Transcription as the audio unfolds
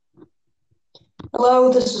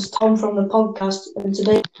Hello, this is Tom from the podcast, and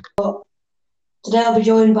today I'll be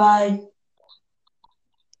joined by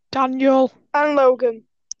Daniel. And Logan.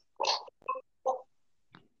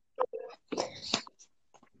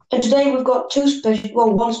 and today we've got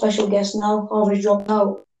one special guest now. Already dropped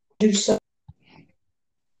out.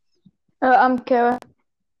 I'm Kieran.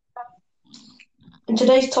 And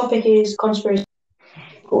today's topic is conspiracy.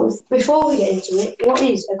 But before we get into it, what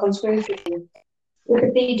is a conspiracy theory?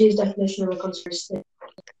 Wikipedia's definition of a conspiracy theory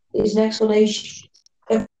is an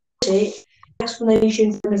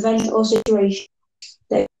explanation for an event or situation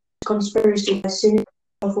that is a conspiracy by cynical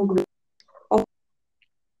powerful group of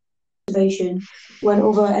observation when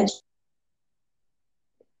other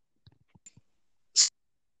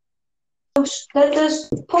there's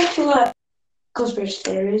popular conspiracy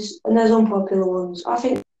theories and there's unpopular ones. I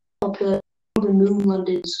think popular are the moon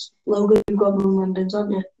landings. Logan, you've got moon landings,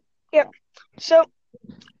 haven't you? Yep. So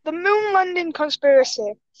the moon landing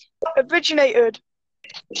conspiracy originated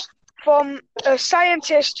from a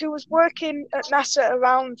scientist who was working at NASA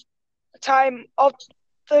around the time of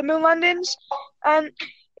the moon landings, and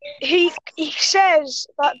he says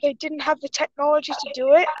that they didn't have the technology to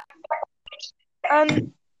do it,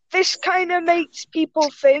 and this kind of makes people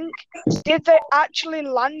think, did they actually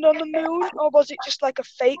land on the moon, or was it just like a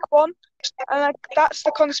fake one? And that's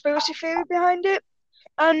the conspiracy theory behind it.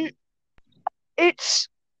 And it's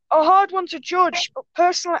a hard one to judge, but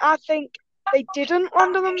personally I think they didn't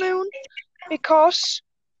land on the moon because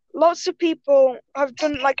lots of people have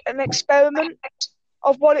done like an experiment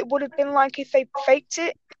of what it would have been like if they faked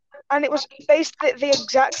it, and it was basically the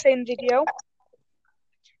exact same video.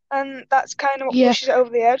 And that's kind of what pushes it over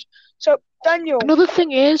the edge. So, Daniel. Another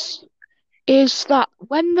thing is that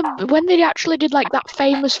when they actually did like that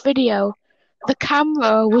famous video, the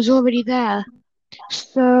camera was already there.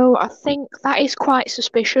 So I think that is quite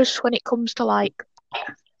suspicious when it comes to like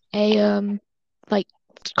a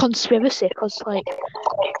conspiracy, because like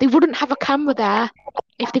they wouldn't have a camera there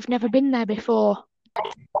if they've never been there before.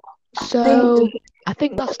 So I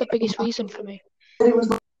think that's the biggest reason for me. It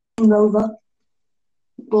was rover.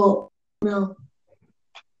 But no.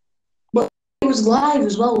 But it was live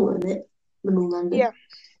as well, wasn't it? The moon landing. Yeah.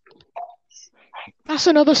 That's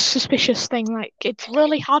another suspicious thing. Like, it's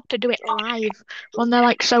really hard to do it live when they're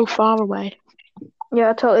like so far away.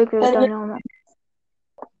 Yeah, I totally agree with Daniel on that.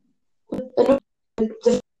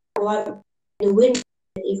 The wind,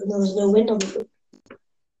 even though there's no wind on the moon.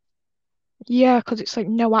 Yeah, because it's like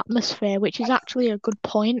no atmosphere, which is actually a good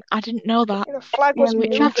point. I didn't know that. The flag was which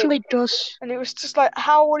moving, actually does. And it was just like,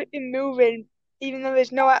 how would it be moving even though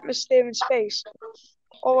there's no atmosphere in space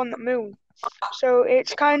or on the moon? So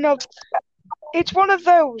it's kind of, it's one of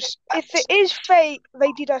those. If it is fake,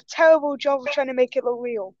 they did a terrible job of trying to make it look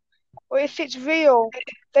real. Or if it's real,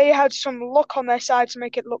 they had some luck on their side to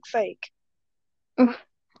make it look fake.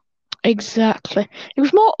 Exactly. It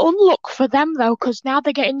was more unluck for them though, because now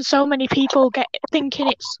they're getting so many people thinking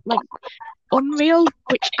it's like unreal,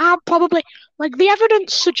 which are probably like the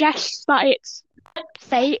evidence suggests that it's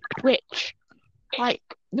faked, which like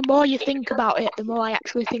the more you think about it, the more I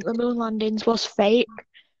actually think the moon landings was fake.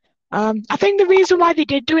 I think the reason why they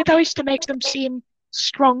did do it though is to make them seem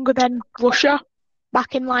stronger than Russia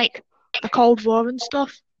back in like the Cold War and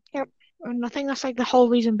stuff. Yep. And I think that's like the whole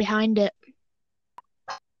reason behind it.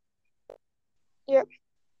 Yep.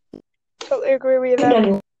 Totally agree with you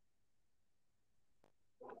there.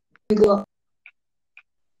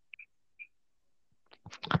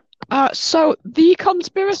 So the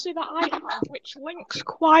conspiracy that I have, which links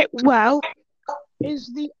quite well,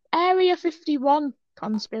 is the Area 51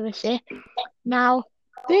 conspiracy. Now,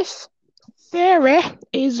 this theory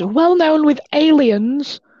is well known with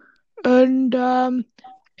aliens, and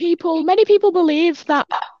many people believe that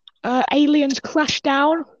aliens crashed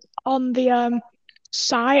down on the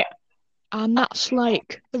site, and that's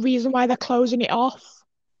like the reason why they're closing it off.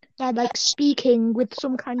 They're like speaking with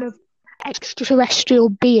some kind of extraterrestrial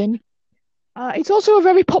being. It's also a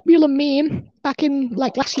very popular meme back in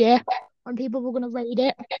like last year when people were going to raid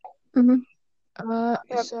it.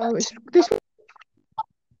 So this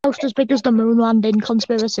almost as big as the moon landing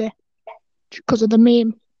conspiracy because of the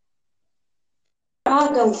meme. I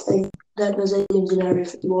don't think that there's aliens in Area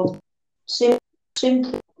 51.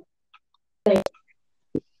 Simply.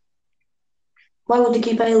 Why would they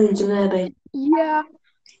keep aliens in their base? Yeah,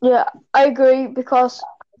 I agree, because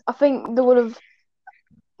I think they would have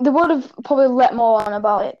probably let more on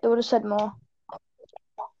about it. They would have said more.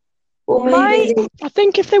 Well, maybe I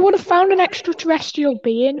think if they would have found an extraterrestrial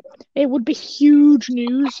being, it would be huge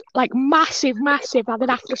news, like massive, that they'd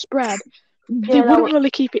have to spread. They wouldn't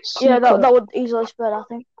really keep it secret. Yeah, that would easily spread, I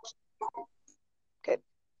think.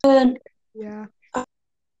 an Yeah.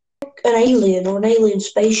 alien or an alien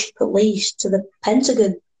spaceship at least to the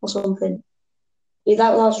Pentagon or something. Yeah,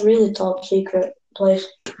 that's really top secret place.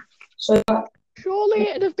 So Surely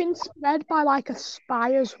it'd have been spread by like a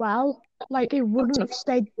spy as well. Like it wouldn't have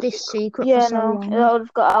stayed this secret for Yeah, so no, long. that would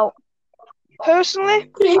have got out.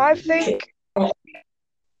 Personally, I think. it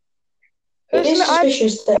is Personally, I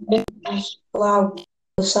suspicious that it was allowed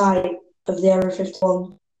the site of the Area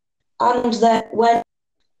 51, and that when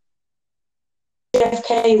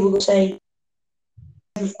JFK will say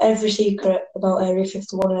every secret about Area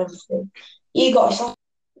 51 and everything, he got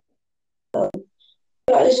assassinated.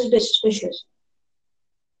 This is a bit suspicious.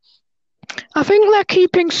 I think they're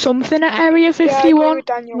keeping something at Area yeah, I agree 51, with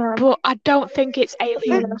Daniel. No. but I don't think it's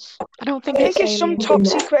aliens. I don't think I think it's some aliens. top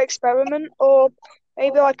secret experiment, or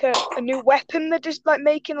maybe like a new weapon they're just like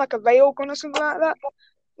making, like a railgun or something like that.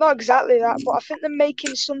 Not exactly that, but I think they're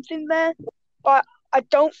making something there. But I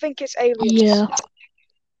don't think it's aliens. Yeah.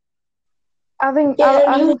 I think Yeah,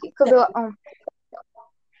 I think it could be like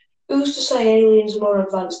Who's to say aliens are more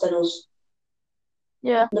advanced than us?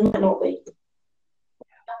 yeah. They might not be.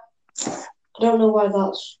 I don't know why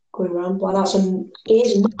that's going around, why that's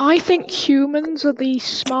I think humans are the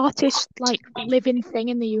smartest like living thing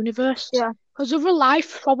in the universe. Yeah. Because other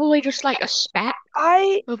life probably just like a speck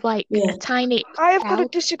I of like Yeah. a tiny have got to cell.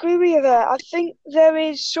 disagree with you there. I think there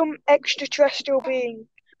is some extraterrestrial being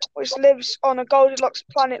which lives on a Goldilocks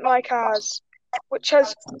planet like ours, which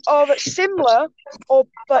has either similar or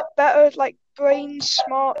but better like brain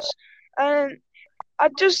smarts. And I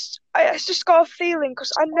just got a feeling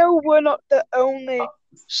because I know we're not the only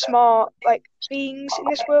smart like beings in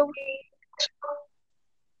this world.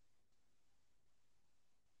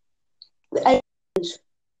 The aliens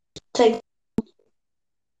take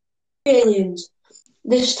aliens.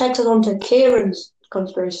 This takes us on to Kieran's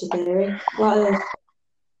conspiracy theory.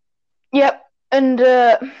 Yep. And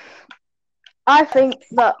I think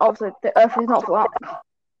that obviously the Earth is not flat.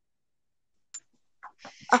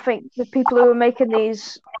 I think the people who are making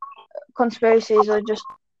these conspiracies are just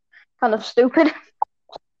kind of stupid.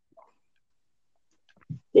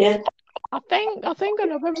 Yeah. I think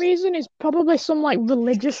another reason is probably some like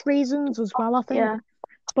religious reasons as well, I think. Yeah.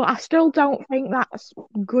 But I still don't think that's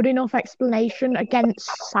good enough explanation against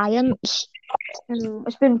science. And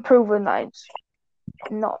it's been proven that it's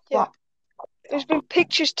not Yeah. flat. There's been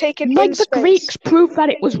pictures taken Like in the space. Greeks proved that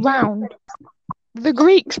it was round. The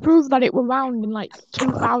Greeks proved that it was round in like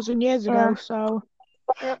 2,000 years ago, Yeah. so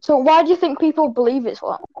So why do you think people believe it's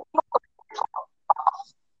flat?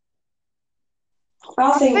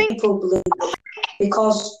 I think think- people believe it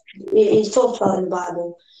because it's talked about in the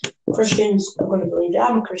Bible. Christians are going to believe it.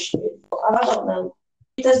 I'm a Christian, but I don't know.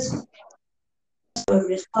 There's whether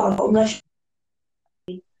it's flat or not, unless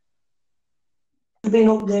you've been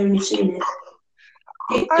up there and you've seen it.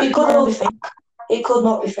 It could all be fake. It could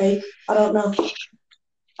not be fake. I don't know.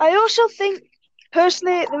 I also think,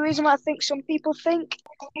 personally, the reason why I think some people think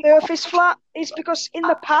the Earth is flat is because in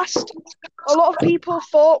the past, a lot of people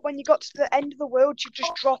thought when you got to the end of the world, you'd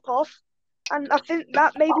just drop off. And I think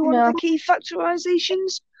that may be one of the key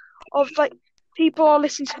factorizations of like people are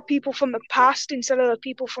listening to the people from the past instead of the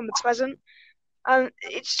people from the present. And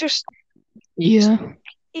it's just, yeah.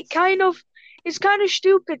 it's kind of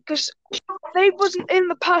stupid because they wasn't in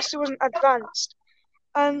the past, it wasn't advanced.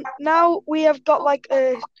 And now we have got like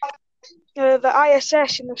the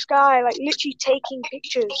ISS in the sky, like literally taking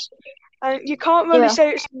pictures, and you can't really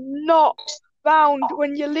say it's not round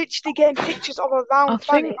when you're literally getting pictures of a round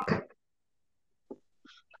planet.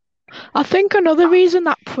 I think another reason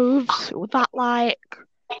that proves that like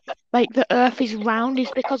the Earth is round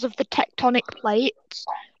is because of the tectonic plates,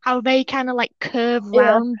 how they kind of like curve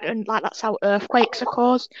round, and like that's how earthquakes are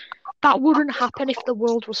caused. That wouldn't happen if the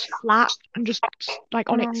world was flat and just like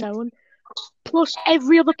on its own. Plus,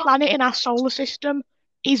 every other planet in our solar system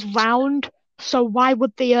is round, so why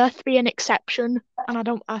would the Earth be an exception?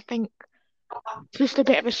 And I think it's just a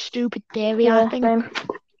bit of a stupid theory, I think.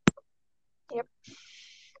 Yep.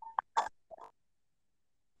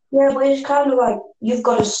 Yeah, but it's kind of like you've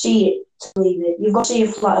got to see it to believe it. You've got to see a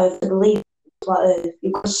flat Earth to believe it's a flat Earth.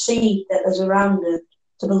 You've got to see that there's a round Earth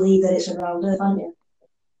to believe that it's a round Earth, haven't you?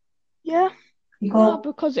 Yeah. No,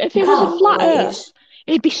 because if it was a flat Earth,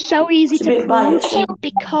 it'd be so easy to prove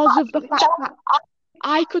because of the fact that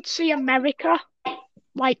I could see America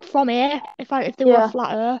like from here if there were a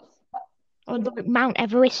flat Earth, or Mount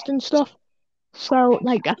Everest and stuff. So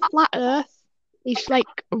like a flat Earth is like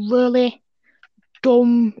a really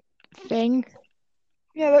dumb thing.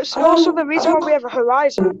 Yeah, that's also the reason why we have a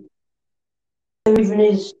horizon. There even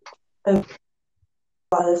is a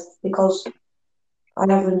flat Earth because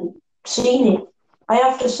I haven't seen it. I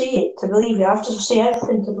have to see it to believe it. I have to see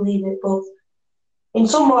everything to believe it. But in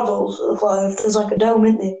some models of flat Earth, there's like a dome,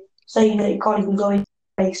 isn't there, saying that it can't even go into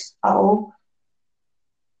space at all.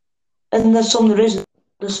 And there's some there isn't.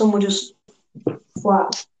 There's some were just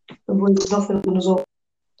flat and believe nothing as well.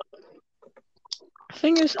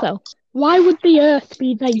 Thing is, though, why would the Earth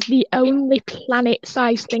be like the only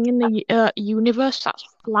planet-sized thing in the universe that's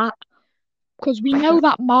flat? Because we know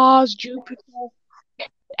that Mars, Jupiter,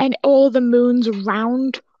 and all the moons are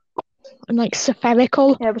round and like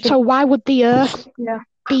spherical. Yeah, but So why would the Earth yeah.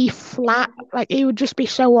 be flat? Like it would just be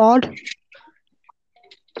so odd.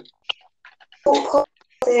 But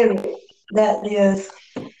theory that the Earth,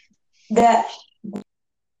 that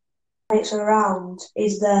planets around,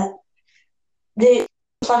 is that the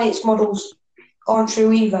planets models aren't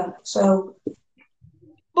true either. So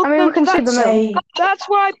But I mean, we can see the moon. that's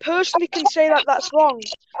why I personally can say that that's wrong.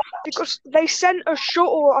 Because they sent a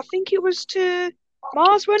shuttle, I think it was to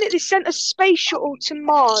Mars, wasn't it? They sent a space shuttle to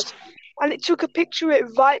Mars and it took a picture of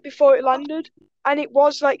it right before it landed and it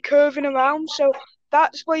was like curving around. So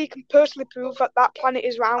that's where you can personally prove that that planet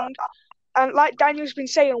is round. And like Daniel's been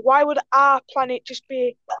saying, why would our planet just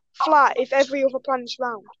be flat if every other planet's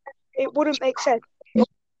round? It wouldn't make sense. like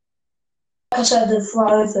I said, the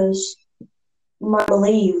flat earthers might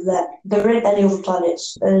believe that there aren't any other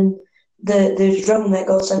planets and the drone that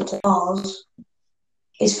got sent to Mars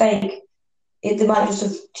is fake. They might just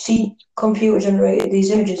have seen computer generated these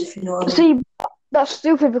images, if you know what I mean. See, that's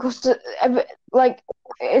stupid because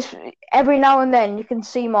it's every now and then you can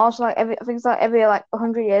see Mars. Like I think it's like every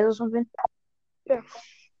 100 years or something. Yeah.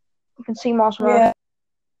 You can see Mars from Earth.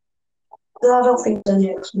 Yeah. I don't think there's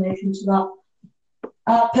any explanation to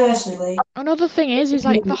that. Personally, Another thing is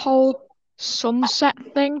like the whole sunset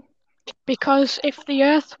thing. Because if the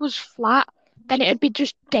Earth was flat, then it'd be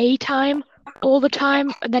just daytime all the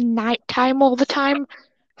time and then nighttime all the time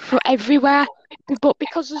for everywhere. But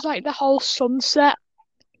because there's like the whole sunset,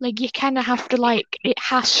 like you kind of have to like it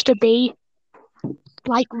has to be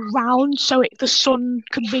like round so the sun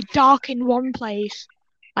can be dark in one place,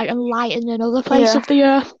 like and light in another place Yeah. of the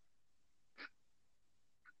Earth.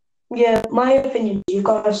 yeah, my opinion is you've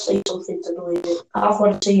got to see something to believe it. I've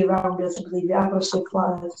got to see round Earth to believe it. I've got to see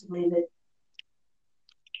flat Earth to believe it.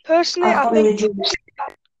 Personally, I I can't think really judge.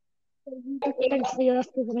 You think the Earth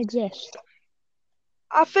doesn't exist?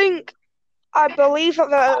 I believe that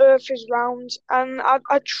the Earth is round, and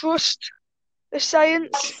I trust the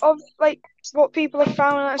science of like what people have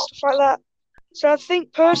found and stuff like that. So I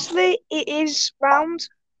think personally it is round,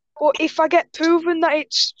 but if I get proven that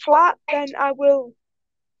it's flat, then I will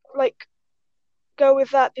like go with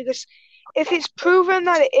that because if it's proven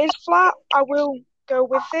that it is flat, I will go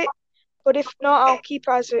with it. But if not, I'll keep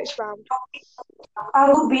it as it's round.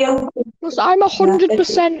 I would be open. Because I'm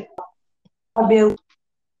 100%. I'd be open.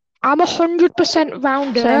 I'm 100%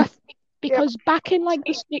 round Same. Earth because back in like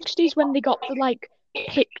the 60s when they got the like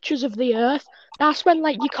pictures of the Earth, that's when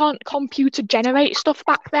like you can't computer generate stuff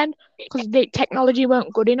back then because the technology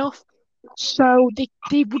weren't good enough. So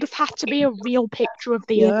they would have had to be a real picture of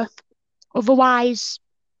the Yeah. Earth. Otherwise,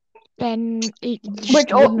 then it just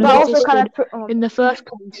Which wouldn't that have also kind existed of in the first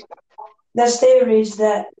place. There's theories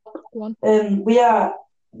that One.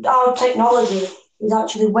 our technology is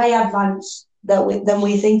actually way advanced than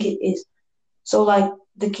we think it is. So like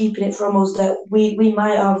they're keeping it from us that we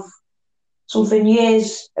might have something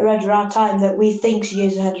years ahead of our time that we think's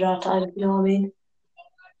years ahead of our time. You know what I mean?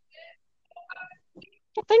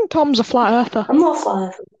 I think Tom's a flat earther. I'm not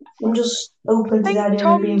flat. I'm just open to the idea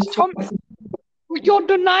of being Tom, You're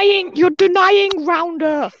denying round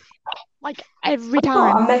Earth like every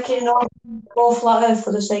time. I'm making it all flat Earth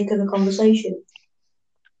for the sake of the conversation.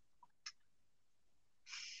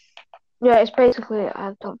 yeah, it's basically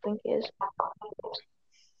I don't think it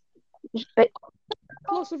is.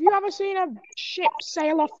 Plus, have you ever seen a ship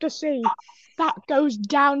sail off to sea that goes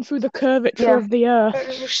down through the curvature Yeah. of the Earth?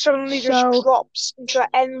 it just suddenly just drops into an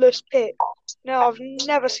endless pit. No, I've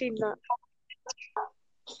never seen that.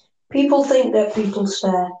 People think that people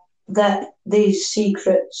say that these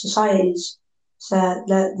secret societies say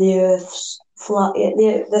that the Earth's flat,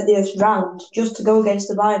 that the Earth's round, just to go against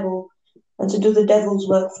the Bible and to do the devil's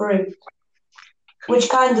work for him. Which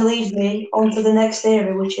kind of leads me on to the next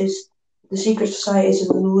theory, which is the secret societies and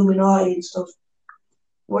the Illuminati and stuff.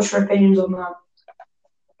 What's your opinions on that?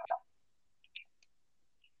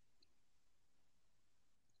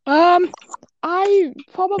 I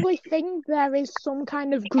probably think there is some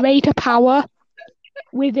kind of greater power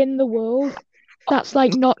within the world that's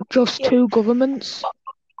like not just two governments,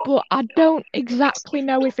 but I don't exactly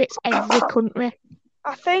know if it's every country.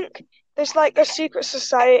 I think there's like a secret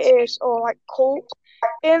society or like cult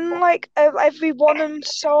in like every one and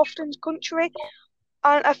so often country,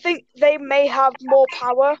 and I think they may have more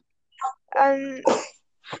power, and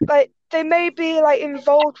like they may be like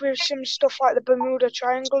involved with some stuff like the Bermuda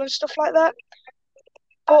Triangle and stuff like that.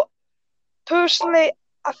 But personally,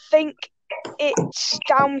 I think it's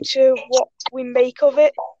down to what we make of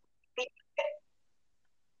it.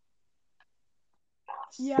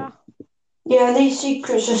 Yeah. Yeah, these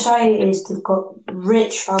secret societies, they've got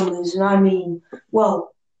rich families, and I mean,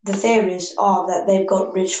 well, the theories are that they've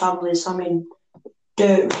got rich families, I mean,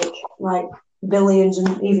 dirt rich, like billions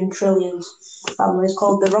and even trillions families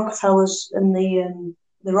called the Rockefellers and the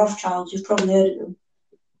Rothschilds. You've probably heard of them.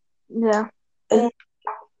 Yeah.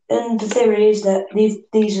 And the theory is that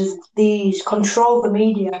these control the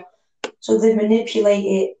media, so they manipulate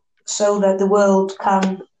it so that the world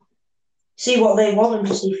can see what they want them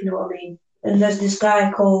to see, if you know what I mean. And there's this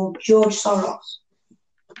guy called George Soros.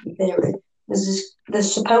 Theory.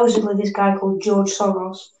 There's supposedly this guy called George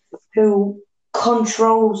Soros who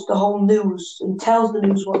controls the whole news and tells the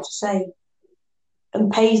news what to say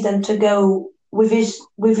and pays them to go with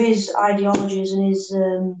his ideologies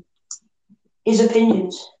and his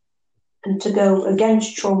opinions and to go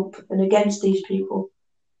against Trump and against these people.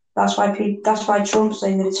 That's why Trump's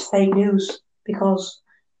saying that it's fake news because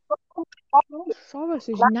Soros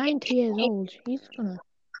is 90 years old. He's gonna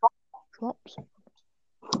drop some.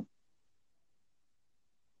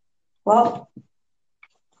 well,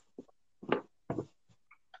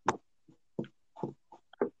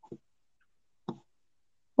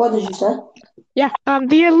 what did you say? Yeah,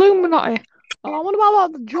 the Illuminati. What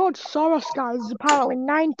about the George Soros guy? He's apparently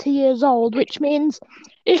 90 years old, which means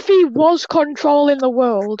if he was controlling the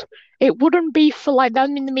world, it wouldn't be for like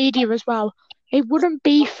them in the media as well. It wouldn't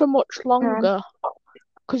be for much longer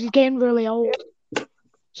because he's getting really old.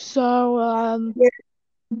 So I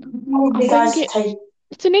think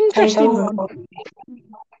it's an interesting one.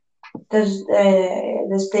 There's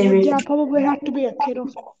theories. Yeah, probably have to be a kid or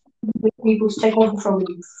something. People to take over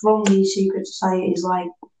from these secret societies,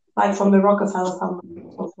 like from the Rockefeller family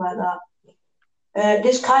and stuff like that.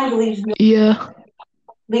 This kind of leads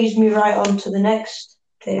me right on to the next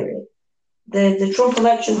theory, the Trump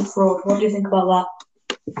election fraud. What do you think about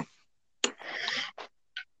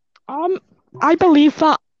that? I believe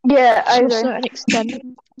that. Yeah, I to agree. a certain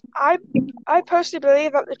extent. I personally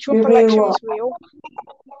believe that the Trump election was real,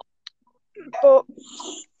 but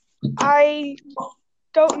I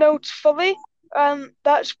don't know fully.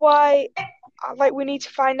 That's why we need to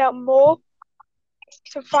find out more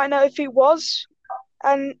to find out if it was,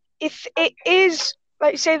 and if it is,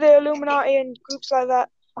 like say the Illuminati and groups like that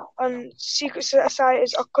and secret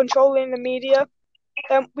societies are controlling the media,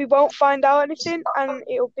 then we won't find out anything, and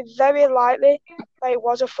it'll be very likely that it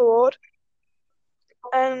was a fraud.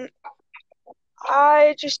 And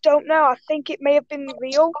I just don't know. I think it may have been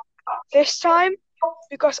real this time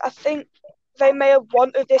because I think they may have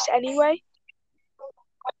wanted this anyway.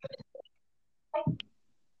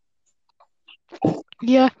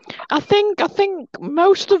 Yeah, I think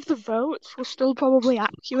most of the votes were still probably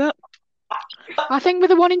accurate. I think with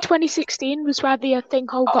the one in 2016 was where the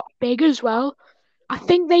all got big as well. I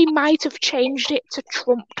think they might have changed it to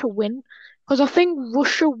Trump to win because I think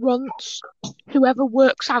Russia wants whoever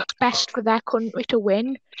works out best for their country to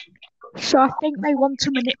win. So I think they want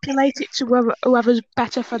to manipulate it to whoever's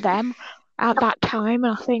better for them at that time.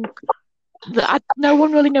 And I think that no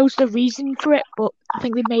one really knows the reason for it, but I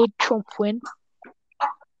think they made Trump win.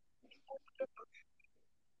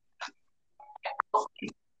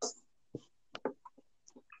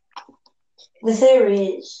 The theory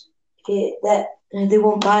is that they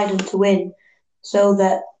want Biden to win so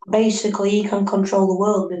that basically he can control the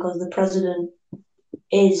world because the president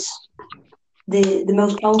is the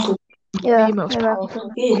most powerful. Yeah, The most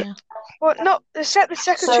powerful. Yeah. Well, not the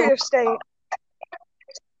Secretary of State.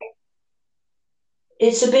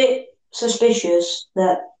 It's a bit suspicious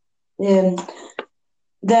that they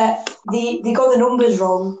got the numbers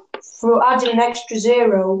wrong for adding an extra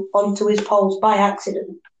zero onto his polls by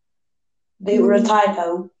accident. They were a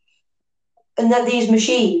typo, and that these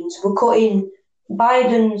machines were cutting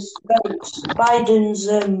Biden's votes, Biden's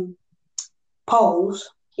polls,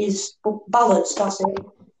 his ballots. That's it.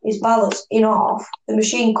 His ballots in half. The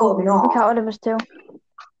machine cut them in half. I counted us too.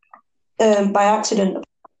 By accident.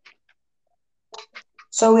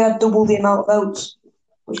 So we had double the amount of votes,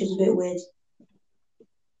 which is a bit weird.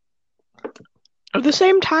 At the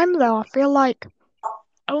same time, though, I feel like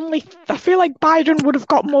I feel like Biden would have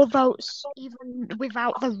got more votes even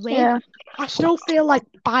without the rig. Yeah. I still feel like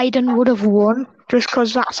Biden would have won just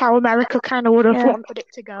because that's how America kind of would have Yeah. wanted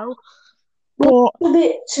it to go. But What's a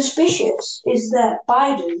bit suspicious is that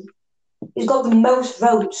Biden has got the most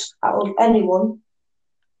votes out of anyone,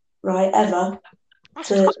 right, ever. that's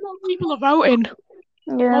just because more people are voting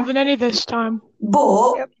more Yeah. than any this time.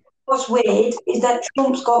 But Yep. what's weird is that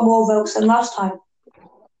Trump's got more votes than last time.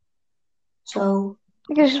 So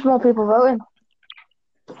I think it's just more people voting.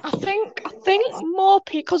 I think more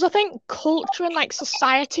people, because I think culture and like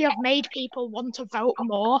society have made people want to vote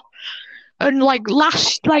more. And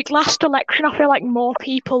last election, I feel like more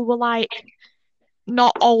people were like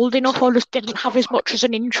not old enough or just didn't have as much as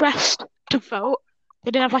an interest to vote.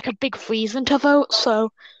 They didn't have like a big reason to vote,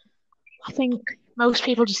 so I think most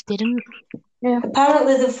people just didn't.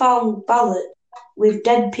 apparently they found ballots with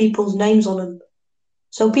dead people's names on them.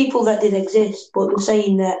 So people that did exist, but they're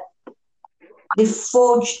saying that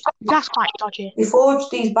That's quite dodgy. they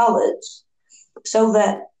forged these ballots so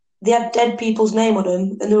that they had dead people's name on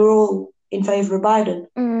them and they were all in favour of Biden.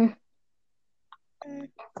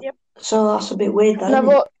 Yep. So that's a bit weird, that, And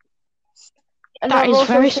isn't it? And That I've is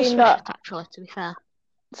also very seen suspicious, that actually, to be fair.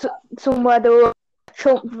 somewhere there were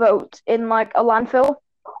Trump votes in like a landfill,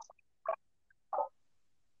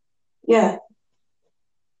 Yeah,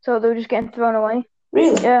 so they were just getting thrown away.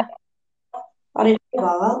 really? Yeah. I didn't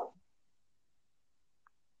know about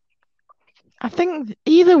I think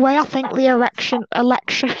either way, I think the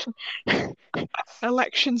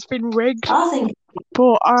election's been rigged. that. I think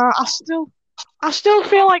But I still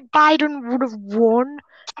feel like Biden would have won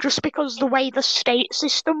just because the way the state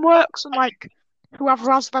system works and like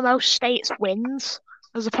whoever has the most states wins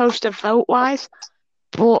as opposed to vote wise.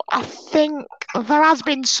 But I think there has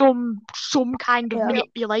been some kind of Yeah.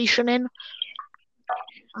 manipulation in.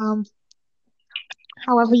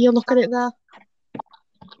 However you look at it there.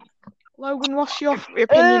 Logan, what's your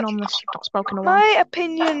opinion on this? You've not spoken a while. My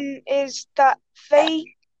opinion is that they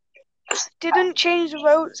didn't change the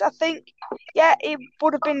votes. I think, yeah, it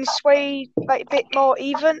would have been swayed like a bit more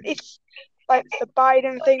even if like the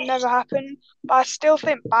Biden thing never happened. But I still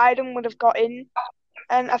think Biden would have got in,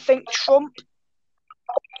 and I think Trump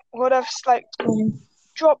would have like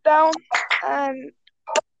dropped down. And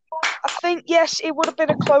I think yes, it would have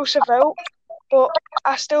been a closer vote, but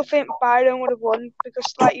I still think Biden would have won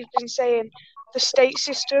because, like you've been saying, the state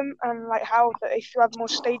system and like how that if you have more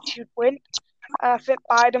states you'd win. And I think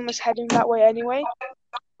Biden was heading that way anyway.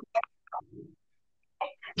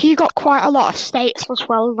 He got quite a lot of states as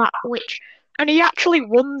well, and he actually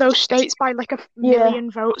won those states by like a million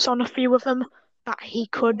votes on a few of them that he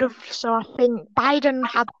could have. So I think Biden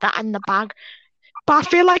had that in the bag. But I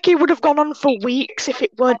feel like he would have gone on for weeks if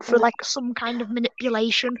it weren't for like some kind of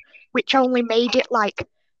manipulation, which only made it like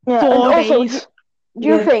 4 days. Do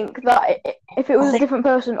you think that if it was a different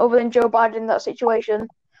person other than Joe Biden in that situation,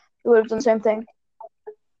 he would have done the same thing?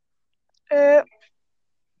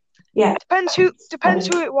 Yeah. Depends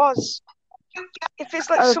who it was. If it's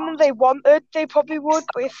like someone they wanted, they probably would.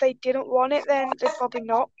 But if they didn't want it, then they'd probably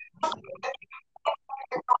not.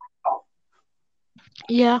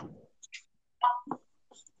 Yeah.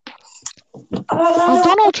 Well,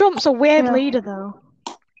 Donald Trump's a weird leader, though.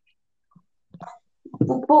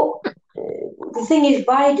 But the thing is,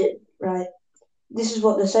 Biden, right? This is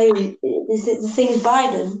what they're saying. The thing is,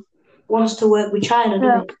 Biden wants to work with China,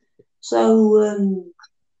 doesn't he? So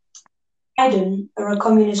Biden are a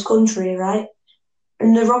communist country, right?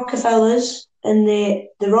 And the Rockefellers and the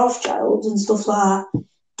Rothschilds and stuff like that,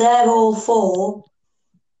 they're all for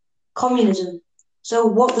communism. So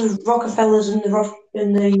what the Rockefellers and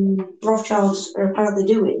the Rothschilds are apparently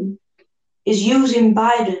doing is using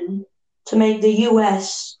Biden to make the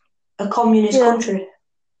US a communist country.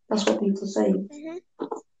 That's what people are saying.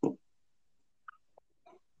 Mm-hmm.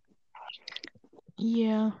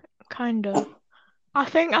 Yeah, kind of. I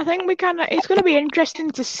think we it's going to be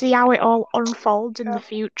interesting to see how it all unfolds in the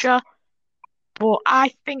future. But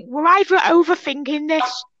I think we're either overthinking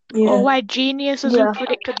this or we're geniuses who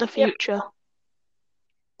predicted the future.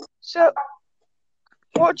 So,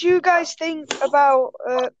 what do you guys think about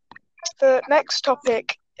the next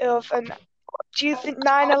topic do you think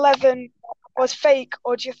 9/11 was fake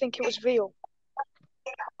or do you think it was real?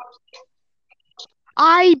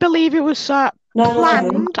 I believe it was planned.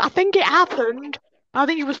 9/11. I think it happened. I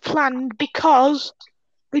think it was planned because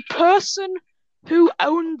the person who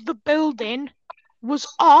owned the building was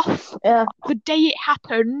off the day it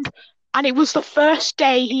happened, and it was the first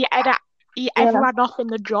day he ever had off in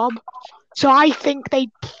the job. So I think they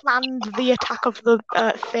planned the attack of the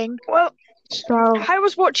thing. Well, So I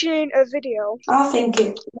was watching a video. I think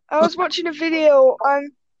it. I was watching a video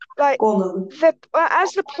and like Go on, Logan.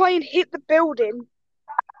 as the plane hit the building,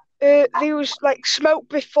 there was like smoke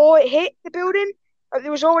before it hit the building. Like,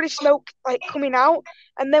 there was already smoke like coming out,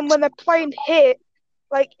 and then when the plane hit,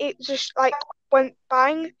 like it just like went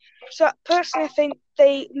bang. So personally, I think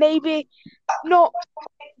they maybe not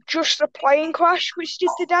just a plane crash which did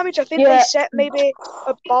the damage. I think they Yeah. set maybe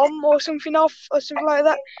a bomb or something off or something like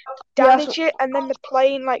that, damage it, and then the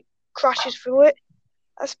plane like crashes through it.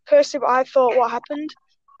 That's personally what I thought what happened.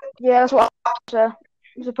 Yeah, that's what I said.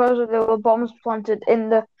 Supposedly there were bombs planted in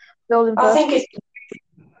the building I first.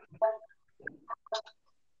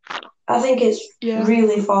 think it's yeah.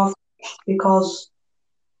 really far-fetched because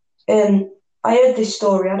I heard this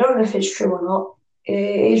story. I don't know if it's true or not.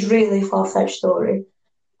 It is really far-fetched story.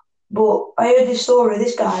 But I heard this story.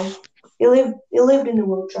 This guy, he lived in the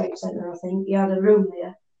World Trade Center. I think he had a room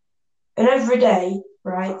there, and every day,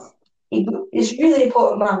 right, he's a really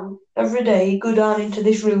important man. Every day, he'd go down into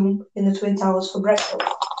this room in the Twin Towers for breakfast.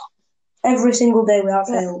 Every single day without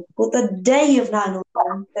fail. But the day of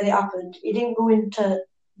 9/11 that it happened, he didn't go into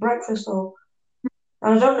breakfast or.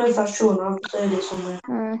 And I don't know if that's true or not. I've just heard it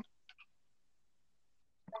somewhere.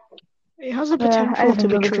 It has the Yeah, potential to anything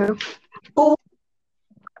be could be true. But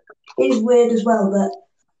it's weird as well that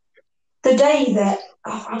the day that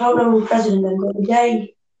I don't know who the president then, but the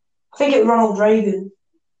day I think it was Ronald Reagan,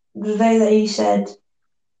 the day that he said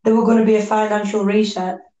there were going to be a financial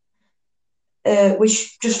reset,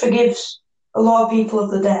 which just forgives a lot of people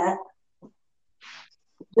of the debt.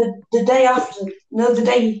 The day after, no, the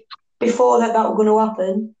day before that was going to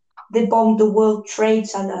happen, they bombed the World Trade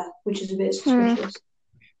Center, which is a bit suspicious.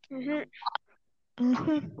 Mm-hmm.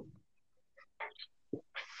 Mm-hmm.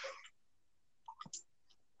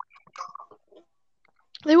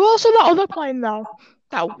 There was also that other plane though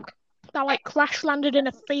that like crash landed in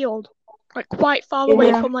a field, like quite far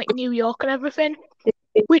away from like New York and everything,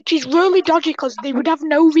 which is really dodgy because they would have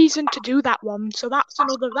no reason to do that one. So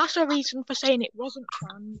that's a reason for saying it wasn't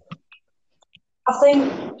planned. I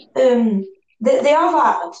think they have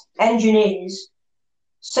had engineers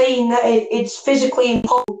saying that it's physically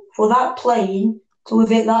impossible for that plane to have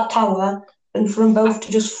hit that tower and for them both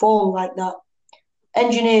to just fall like that.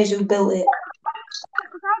 Engineers who built it.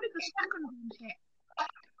 How did the second one hit?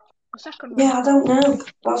 The second one. Yeah, I don't know.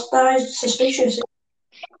 That is suspicious.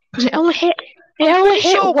 Because it only hit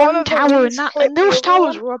sure one one of the tower, wings and clipped the those other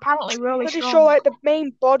towers one. were apparently really Pretty strong. sure like the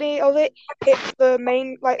main body of it hit the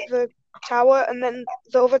main like the tower, and then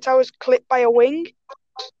the other tower's clipped by a wing.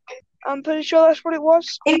 I'm pretty sure that's what it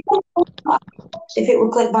was. If it were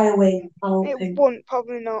clipped by a wing, I don't It think. wouldn't,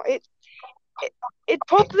 probably not. It'd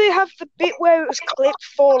probably have the bit where it was clipped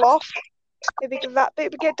fall off. Maybe that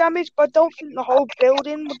bit would get damaged, but I don't think the whole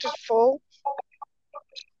building would just fall.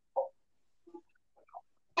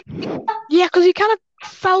 Yeah, because he kind of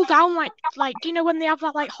fell down like do you know when they have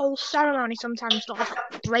that like whole ceremony sometimes to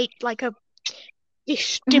like break like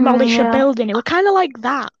demolish a building? It was kind of like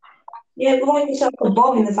that. Yeah, it was like it's like a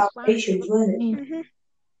bomb in the foundations, wasn't it? Mm-hmm.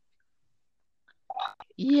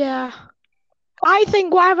 Yeah. I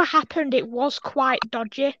think whatever happened, it was quite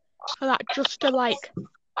dodgy for that just to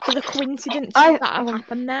for the coincidence that have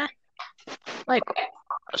happened there. Like,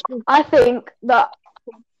 I think that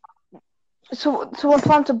someone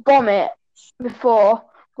planned to bomb it before,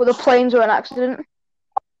 but the planes were an accident.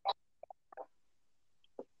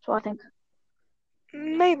 So I think.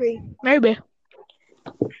 Maybe.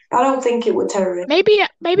 I don't think it would terrorist. Maybe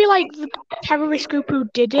like the terrorist group who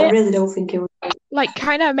did it. I really don't think it would. Like,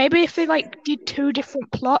 kind of, maybe if they like did two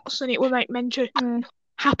different plots and it would like meant to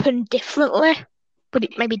happen differently, but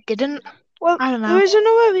it maybe didn't. Well, I don't know. there is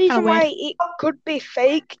another reason why it could be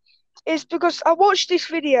fake, is because I watched this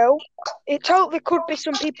video. It totally could be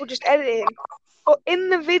some people just editing, but in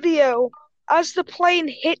the video, as the plane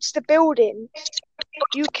hits the building,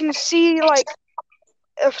 you can see like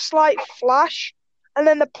a slight flash, and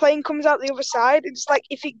then the plane comes out the other side. It's like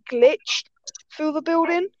if it glitched through the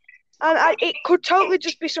building, and it could totally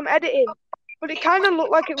just be some editing, but it kind of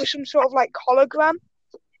looked like it was some sort of like hologram.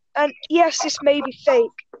 And yes, this may be fake,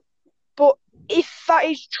 but if that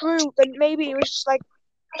is true, then maybe it was just like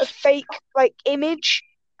a fake like image,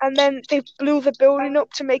 and then they blew the building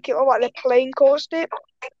up to make it look like the plane caused it.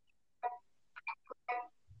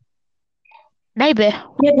 Maybe.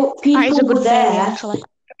 Yeah, but people were there. Actually.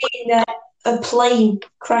 A plane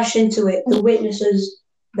crash into it. The witnesses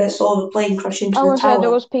that saw the plane crash into the tower. There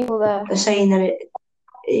was people there. They're saying that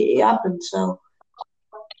it happened. So.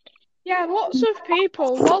 Yeah, lots of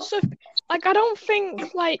like I don't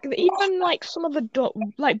think like even like some of the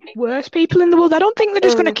like worst people in the world, I don't think they're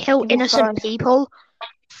just going to kill innocent people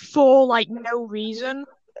for like no reason.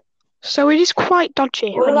 So it is quite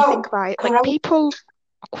dodgy What when you about think about it. Like corona? people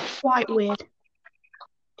are quite weird.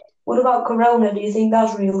 What about corona? Do you think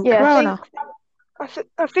that's real? Yeah. Corona. I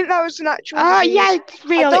think that was an actual disease. Yeah, it's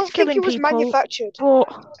real. I don't It's think killing it was people. manufactured.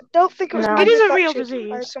 But I don't think it was No. it is a real manufactured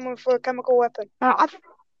by disease. someone for a chemical weapon.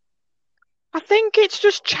 I think it's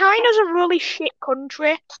just China's a really shit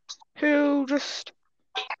country who just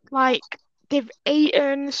like they've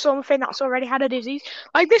eaten something that's already had a disease.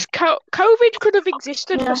 Like this COVID could have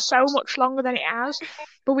existed for so much longer than it has,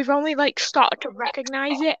 but we've only like started to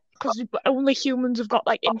recognize it because only humans have got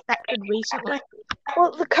like infected recently.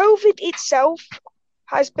 Well, the COVID itself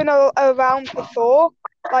has been around before,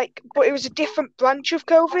 like, but it was a different branch of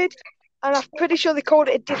COVID, and I'm pretty sure they called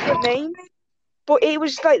it a different name. But it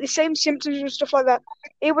was like the same symptoms and stuff like that.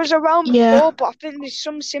 It was around before, but I think there's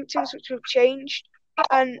some symptoms which have changed,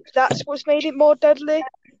 and that's what's made it more deadly.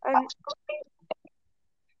 And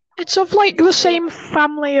it's of like the same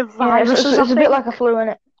family of viruses. It's a bit like a flu, isn't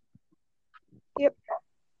it? Yep.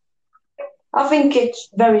 I think it's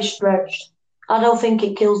very stretched. I don't think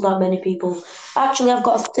it kills that many people. Actually, I've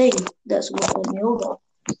got a thing that's going to me. Hold on.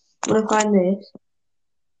 I'm going to find this.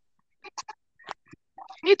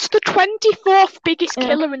 It's the 24th biggest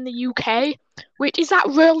killer in the UK, which is that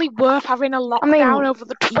really worth having a lockdown over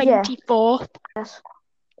the 24th? Yes.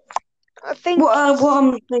 I think what I'm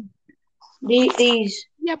thinking, the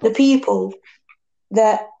people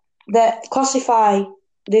that classify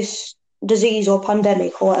this disease or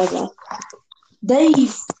pandemic or whatever, they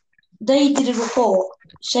did a report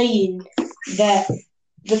saying that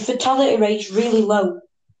the fatality rate is really low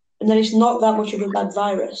and that it's not that much of a bad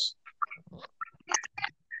virus.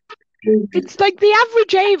 It's like the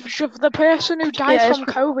average age of the person who dies from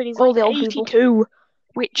COVID is like 82,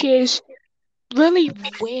 which is really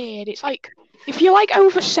weird. It's like if you're like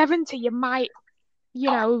over 70, you might,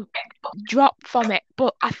 drop from it.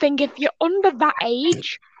 But I think if you're under that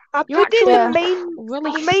age, you're actually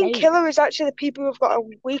the main killer is actually the people who've got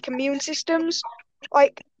weak immune systems,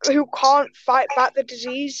 like who can't fight back the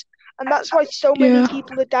disease, and that's why so many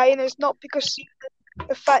people are dying. It's not because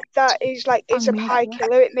the fact that it's a high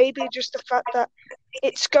killer. It may be just the fact that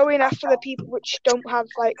it's going after the people which don't have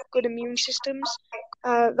like good immune systems.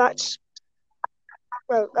 That's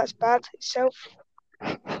bad itself.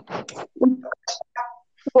 I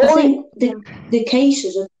think the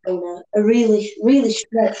cases of corona are really, really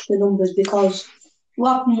stretched the numbers because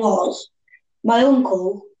what happened was my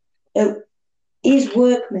uncle, his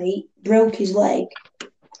workmate broke his leg.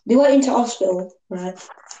 They went into hospital, right?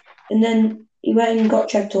 And then he went and got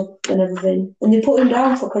checked up and everything. And they put him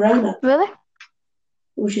down for corona. Really?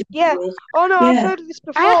 Which is weird. Oh no, I've heard of this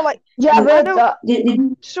before. I've heard that.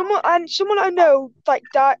 Someone I know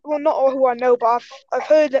died. Well, not who I know, but I've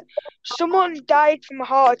heard that someone died from a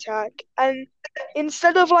heart attack, and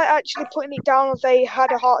instead of actually putting it down as they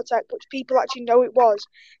had a heart attack, which people actually know it was,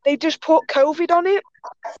 they just put COVID on it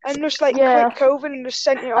and just click COVID and just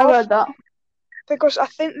sent it off. I heard that. Because I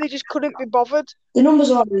think they just couldn't be bothered. The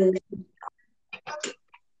numbers are really good.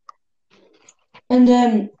 And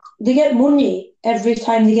they get money every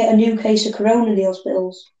time they get a new case of corona in the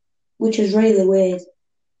hospitals, which is really weird.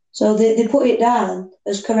 So they put it down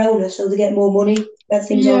as corona so they get more money when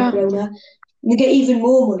things are corona. And they get even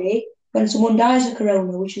more money when someone dies of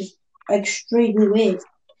corona, which is extremely weird.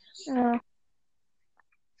 Yeah.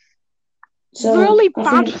 So really I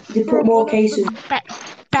bad think they put more cases.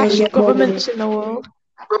 Best governments in the world.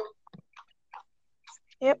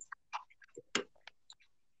 Yep.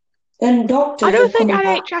 And doctors. I don't think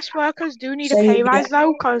NHS workers do need a pay rise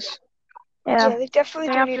though, because they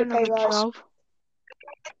definitely do need a pay rise.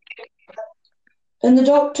 And the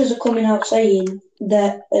doctors are coming out saying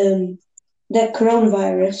that that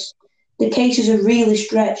coronavirus, the cases are really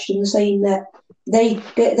stretched, and they're saying that they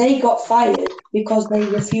got fired because they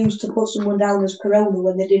refused to put someone down as corona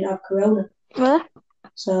when they didn't have corona. Really?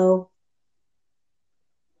 So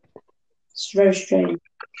it's very strange.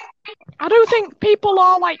 I don't think people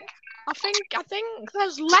are I think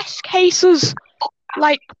there's less cases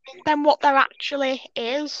than what there actually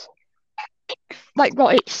is. Like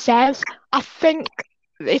what it says. I think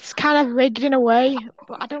it's kind of rigged in a way,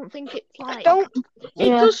 but I don't think it's it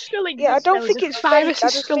does still exist. Yeah, I don't think it's virus. I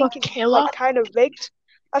just think it's killer. Kind of rigged.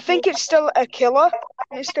 I think it's still a killer,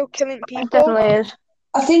 and it's still killing people. It definitely is.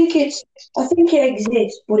 I think it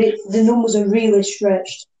exists, but the numbers are really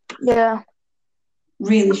stretched. Yeah.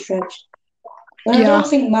 Really stretched. And I don't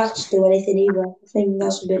think masks do anything either. I think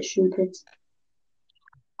that's a bit stupid.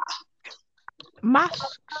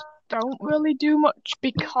 Masks don't really do much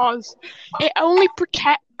because it only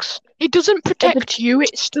protects. It doesn't protect you.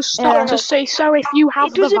 It's just Yeah. to say so. If you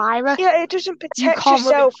have the doesn't- virus, Yeah, it doesn't protect can't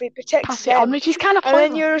really yourself, it protects pass it on, them. which is kind of And then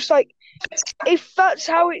clever. you're just like, if that's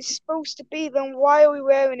how it's supposed to be, then why are we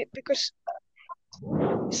wearing it? Because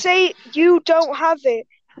say you don't have it,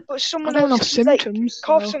 but I someone don't have else like symptoms. So.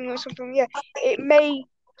 coughing or something, yeah,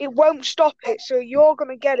 it won't stop it, so you're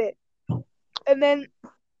gonna get it. And then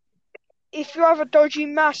if you have a dodgy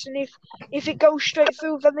mask and if it goes straight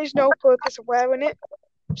through, then there's no purpose of wearing it.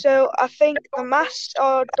 So I think the masks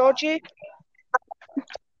are dodgy.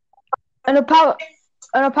 And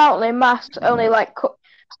apparently masks only like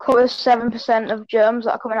cover 7% of germs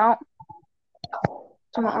that are coming out.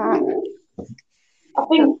 Something like that. I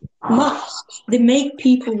think masks, they make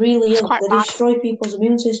people really ill. quite They bad. destroy people's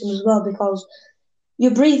immune system as well because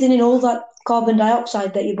you're breathing in all that carbon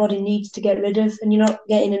dioxide that your body needs to get rid of, and you're not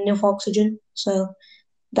getting enough oxygen. So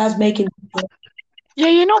that's making. Yeah,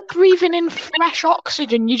 you're not breathing in fresh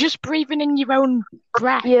oxygen. You're just breathing in your own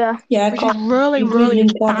breath, Yeah. Yeah, which is really, you're breathing really in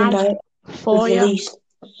carbon bad dioxide for you. released.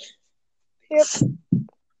 Yep.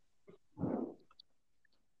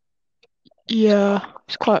 Yeah,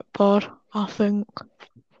 it's quite bad, I think.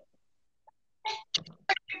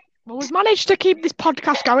 Well, we've managed to keep this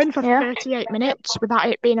podcast going for 38 minutes without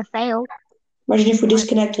it being a fail. Imagine if we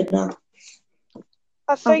disconnected now.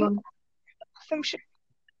 I think we should.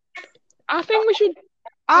 I think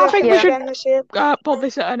we should end this here. put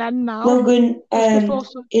this at an end now. Logan, Just before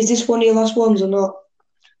some- is this one of your last ones or not?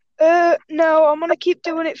 No, I'm gonna keep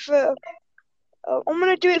doing it for. I'm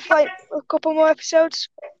gonna do it for like a couple more episodes.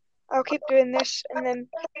 I'll keep doing this, and then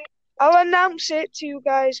I'll announce it to you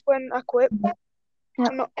guys when I quit. Yeah.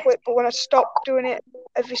 Not quit, but when I stop doing it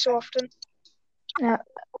every so often. Yeah.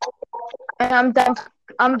 And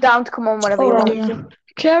I'm down to come on whenever you want me to.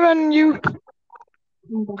 Kieran, Yeah,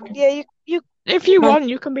 you. if you want,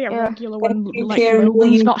 you can be a regular when like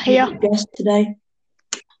Logan's not here. Guest today.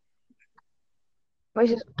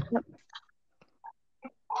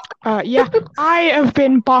 Yeah, I have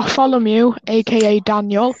been Bartholomew, aka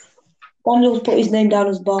Daniel. Daniel's put his name down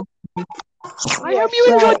as Bob. I hope you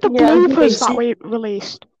enjoyed the bloopers that we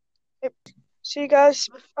released. See you guys.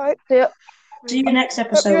 Bye. See you next Hope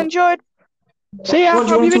you episode. enjoyed. See ya. What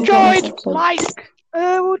do you Hope you want to talk about next enjoyed. episode? Like.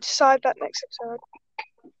 We'll decide that next episode.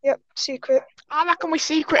 Yep, secret. I reckon we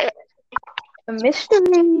secret it. A mystery.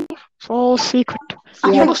 It's all secret.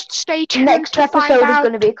 Yeah. You must stay tuned Next to find episode is out.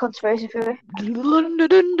 going to be a conspiracy theory.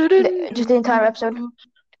 Just the entire episode.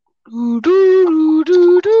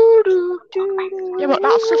 Yeah, but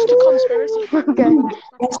that's just a conspiracy. Okay.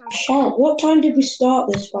 Let's shout. What time did we start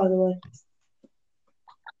this, by the way?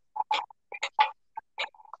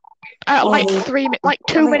 Like 3 minutes, like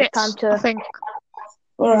 2 minutes, time to- I think.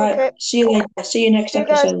 All right. Okay. See you later. See you next See you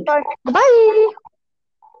guys. episode. Bye. Bye. Bye.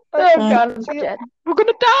 Oh, Bye. God, I'm See you. dead. We're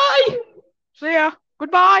gonna die. See ya.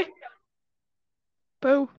 Goodbye. Boo.